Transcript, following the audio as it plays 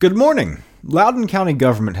Good morning. Loudoun County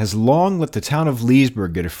government has long let the town of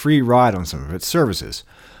Leesburg get a free ride on some of its services.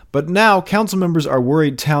 But now, council members are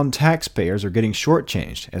worried town taxpayers are getting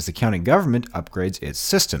shortchanged as the county government upgrades its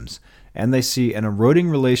systems, and they see an eroding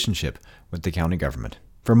relationship with the county government.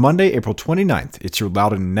 For Monday, April 29th, it's your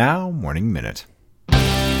Loudoun Now Morning Minute.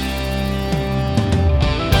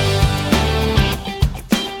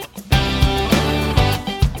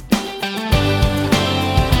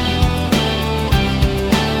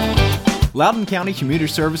 Loudoun County Commuter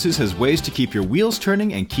Services has ways to keep your wheels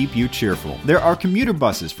turning and keep you cheerful. There are commuter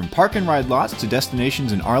buses from park and ride lots to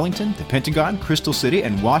destinations in Arlington, the Pentagon, Crystal City,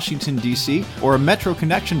 and Washington, D.C., or a Metro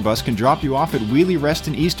Connection bus can drop you off at Wheelie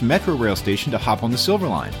Reston East Metro Rail Station to hop on the Silver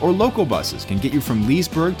Line. Or local buses can get you from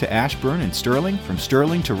Leesburg to Ashburn and Sterling, from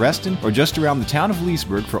Sterling to Reston, or just around the town of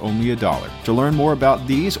Leesburg for only $1. To learn more about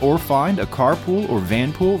these or find a carpool or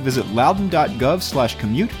vanpool, visit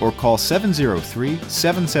loudoun.gov/commute or call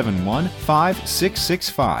 703-771-5665.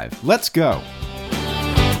 Let's go!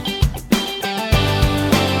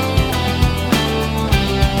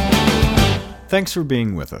 Thanks for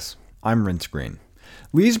being with us. I'm Rence Green.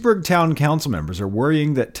 Leesburg Town Council members are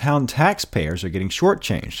worrying that town taxpayers are getting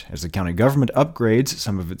shortchanged as the county government upgrades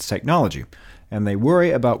some of its technology, and they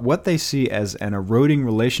worry about what they see as an eroding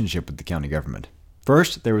relationship with the county government.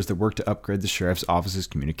 First, there was the work to upgrade the sheriff's office's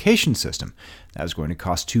communication system. That was going to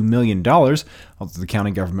cost $2 million, although the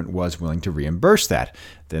county government was willing to reimburse that.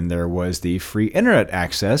 Then there was the free internet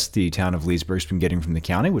access the town of Leesburg's been getting from the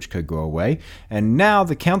county, which could go away. And now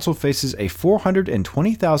the council faces a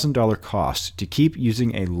 $420,000 cost to keep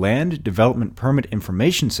using a land development permit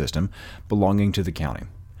information system belonging to the county.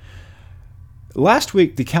 Last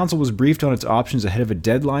week, the council was briefed on its options ahead of a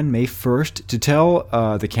deadline, May 1st, to tell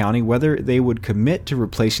the county whether they would commit to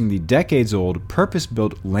replacing the decades-old,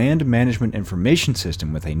 purpose-built land management information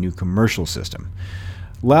system with a new commercial system.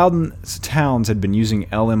 Loudoun's towns had been using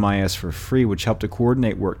LMIS for free, which helped to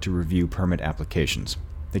coordinate work to review permit applications.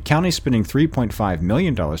 The county is spending $3.5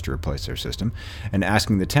 million to replace their system and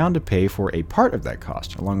asking the town to pay for a part of that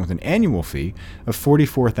cost, along with an annual fee of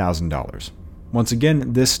 $44,000. Once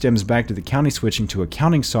again, this stems back to the county switching to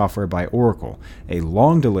accounting software by Oracle, a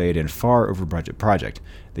long-delayed and far over-budget project.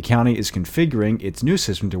 The county is configuring its new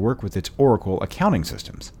system to work with its Oracle accounting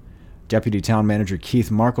systems. Deputy Town Manager Keith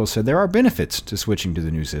Markle said there are benefits to switching to the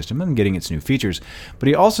new system and getting its new features, but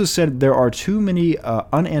he also said there are too many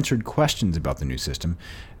unanswered questions about the new system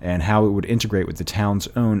and how it would integrate with the town's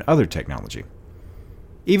own other technology.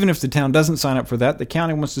 Even if the town doesn't sign up for that, the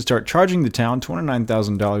county wants to start charging the town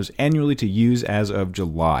 $29,000 annually to use as of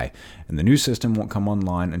July, and the new system won't come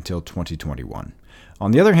online until 2021.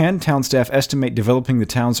 On the other hand, town staff estimate developing the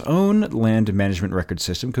town's own land management record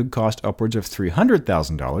system could cost upwards of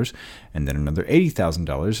 $300,000, and then another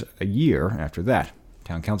 $80,000 a year after that.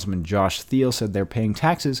 Town Councilman Josh Thiel said they're paying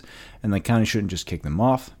taxes, and the county shouldn't just kick them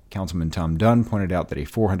off. Councilman Tom Dunn pointed out that a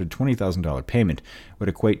 $420,000 payment would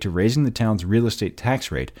equate to raising the town's real estate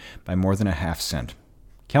tax rate by more than a half cent.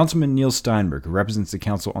 Councilman Neil Steinberg, who represents the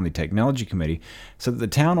council on the Technology Committee, said that the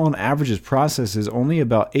town on average processes only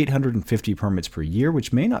about 850 permits per year,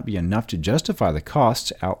 which may not be enough to justify the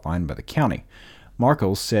costs outlined by the county.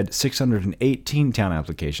 Markle said 618 town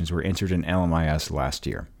applications were entered in LMIS last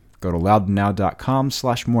year. Go to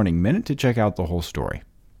loudounnow.com/morningminute to check out the whole story.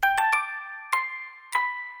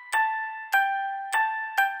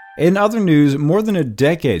 In other news, more than a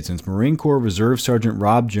decade since Marine Corps Reserve Sergeant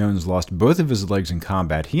Rob Jones lost both of his legs in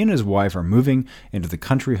combat, he and his wife are moving into the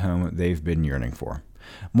country home they've been yearning for.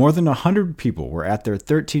 More than 100 people were at their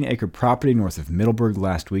 13-acre property north of Middleburg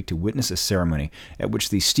last week to witness a ceremony at which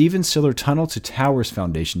the Stephen Siller Tunnel to Towers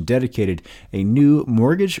Foundation dedicated a new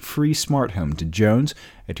mortgage-free smart home to Jones,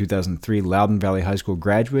 a 2003 Loudoun Valley High School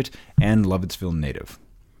graduate and Lovettsville native.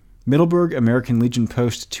 Middleburg American Legion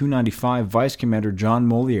Post 295 Vice Commander John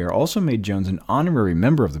Moliere also made Jones an honorary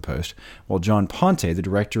member of the post, while John Ponte, the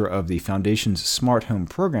director of the Foundation's Smart Home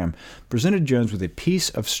program, presented Jones with a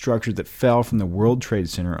piece of structure that fell from the World Trade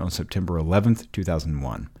Center on September 11,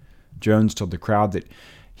 2001. Jones told the crowd that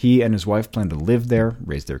he and his wife plan to live there,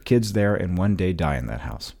 raise their kids there, and one day die in that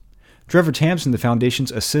house. Trevor Tamson, the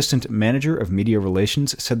Foundation's Assistant Manager of Media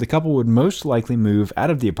Relations, said the couple would most likely move out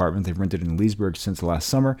of the apartment they've rented in Leesburg since last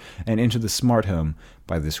summer and into the smart home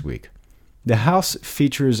by this week. The house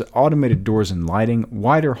features automated doors and lighting,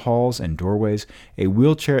 wider halls and doorways, a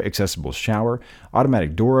wheelchair-accessible shower,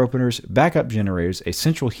 automatic door openers, backup generators, a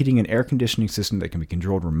central heating and air conditioning system that can be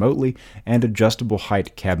controlled remotely, and adjustable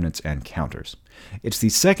height cabinets and counters. It's the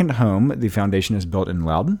second home the Foundation has built in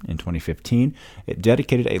Loudoun. In 2015, it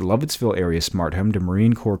dedicated a Lovettsville area smart home to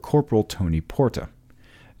Marine Corps Corporal Tony Porta.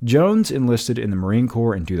 Jones enlisted in the Marine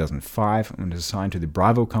Corps in 2005 and was assigned to the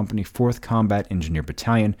Bravo Company 4th Combat Engineer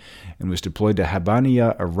Battalion and was deployed to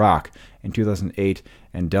Habbaniyah, Iraq in 2008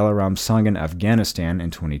 and Dalaram Sangan, Afghanistan in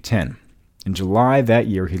 2010. In July that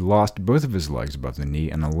year, he lost both of his legs above the knee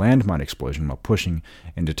in a landmine explosion while pushing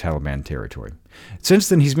into Taliban territory. Since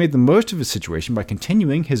then, he's made the most of his situation by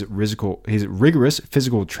continuing his rigorous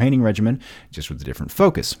physical training regimen, just with a different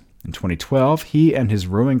focus. In 2012, he and his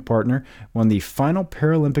rowing partner won the final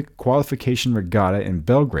Paralympic qualification regatta in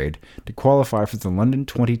Belgrade to qualify for the London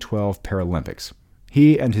 2012 Paralympics.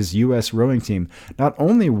 He and his U.S. rowing team not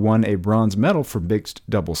only won a bronze medal for mixed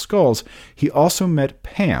double sculls, he also met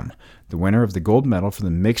Pam, the winner of the gold medal for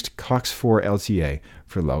the mixed Cox 4 LTA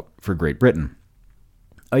for Great Britain.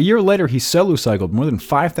 A year later, he solo cycled more than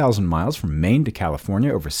 5,000 miles from Maine to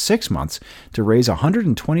California over 6 months to raise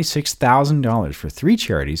 $126,000 for 3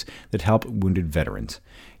 charities that help wounded veterans.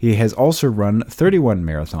 He has also run 31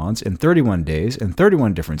 marathons in 31 days in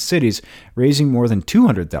 31 different cities, raising more than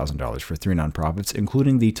 $200,000 for 3 nonprofits,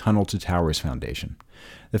 including the Tunnel to Towers Foundation.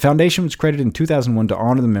 The foundation was created in 2001 to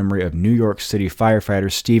honor the memory of New York City firefighter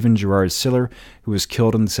Stephen Gerard Siller, who was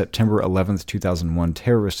killed in the September 11, 2001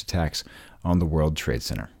 terrorist attacks on the World Trade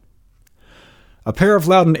Center. A pair of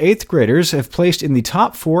Loudon 8th graders have placed in the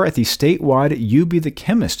top 4 at the statewide You Be the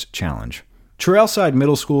Chemist Challenge. Trailside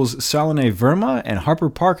Middle School's Salone Verma and Harper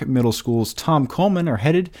Park Middle School's Tom Coleman are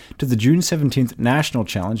headed to the June 17th National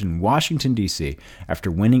Challenge in Washington, D.C. after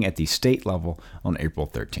winning at the state level on April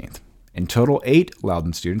 13th. In total, 8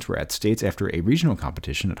 Loudon students were at states after a regional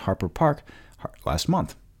competition at Harper Park last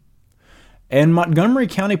month. And Montgomery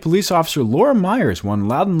County Police Officer Laura Myers won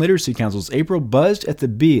Loudon Literacy Council's April Buzzed at the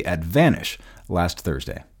Bee at Vanish last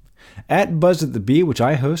Thursday. At Buzzed at the Bee, which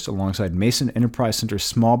I host alongside Mason Enterprise Center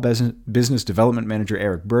Small Business Development Manager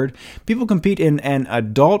Eric Bird, people compete in an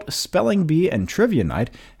adult spelling bee and trivia night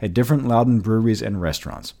at different Loudon breweries and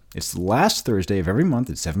restaurants. It's the last Thursday of every month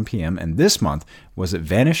at 7 p.m., and this month was at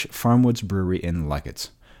Vanish Farmwoods Brewery in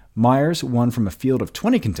Luckett's. Myers won from a field of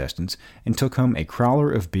 20 contestants and took home a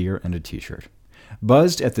crowler of beer and a t-shirt.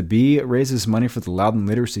 Buzzed at the Bee raises money for the Loudon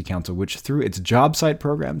Literacy Council, which through its job site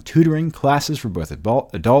program, tutoring, classes for both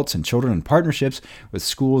adults and children, and partnerships with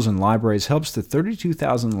schools and libraries, helps the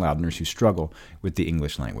 32,000 Loudoners who struggle with the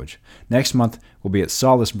English language. Next month, we'll be at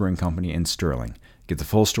Solace Brewing Company in Sterling. Get the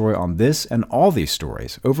full story on this and all these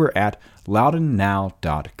stories over at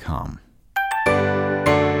loudonnow.com.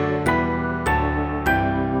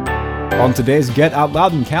 On today's Get Out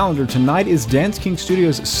Loudon calendar, tonight is Dance King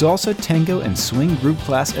Studios' Salsa, Tango, and Swing Group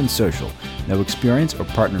Class and Social. No experience or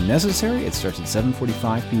partner necessary. It starts at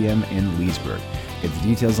 7:45 p.m. in Leesburg. Get the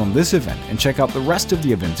details on this event and check out the rest of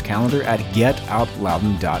the events calendar at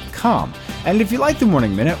getoutloudon.com. And if you like the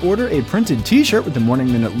Morning Minute, order a printed t-shirt with the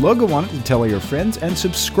Morning Minute logo on it to tell all your friends, and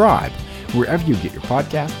subscribe wherever you get your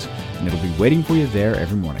podcasts, and it'll be waiting for you there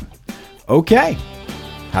every morning. Okay,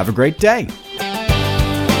 have a great day.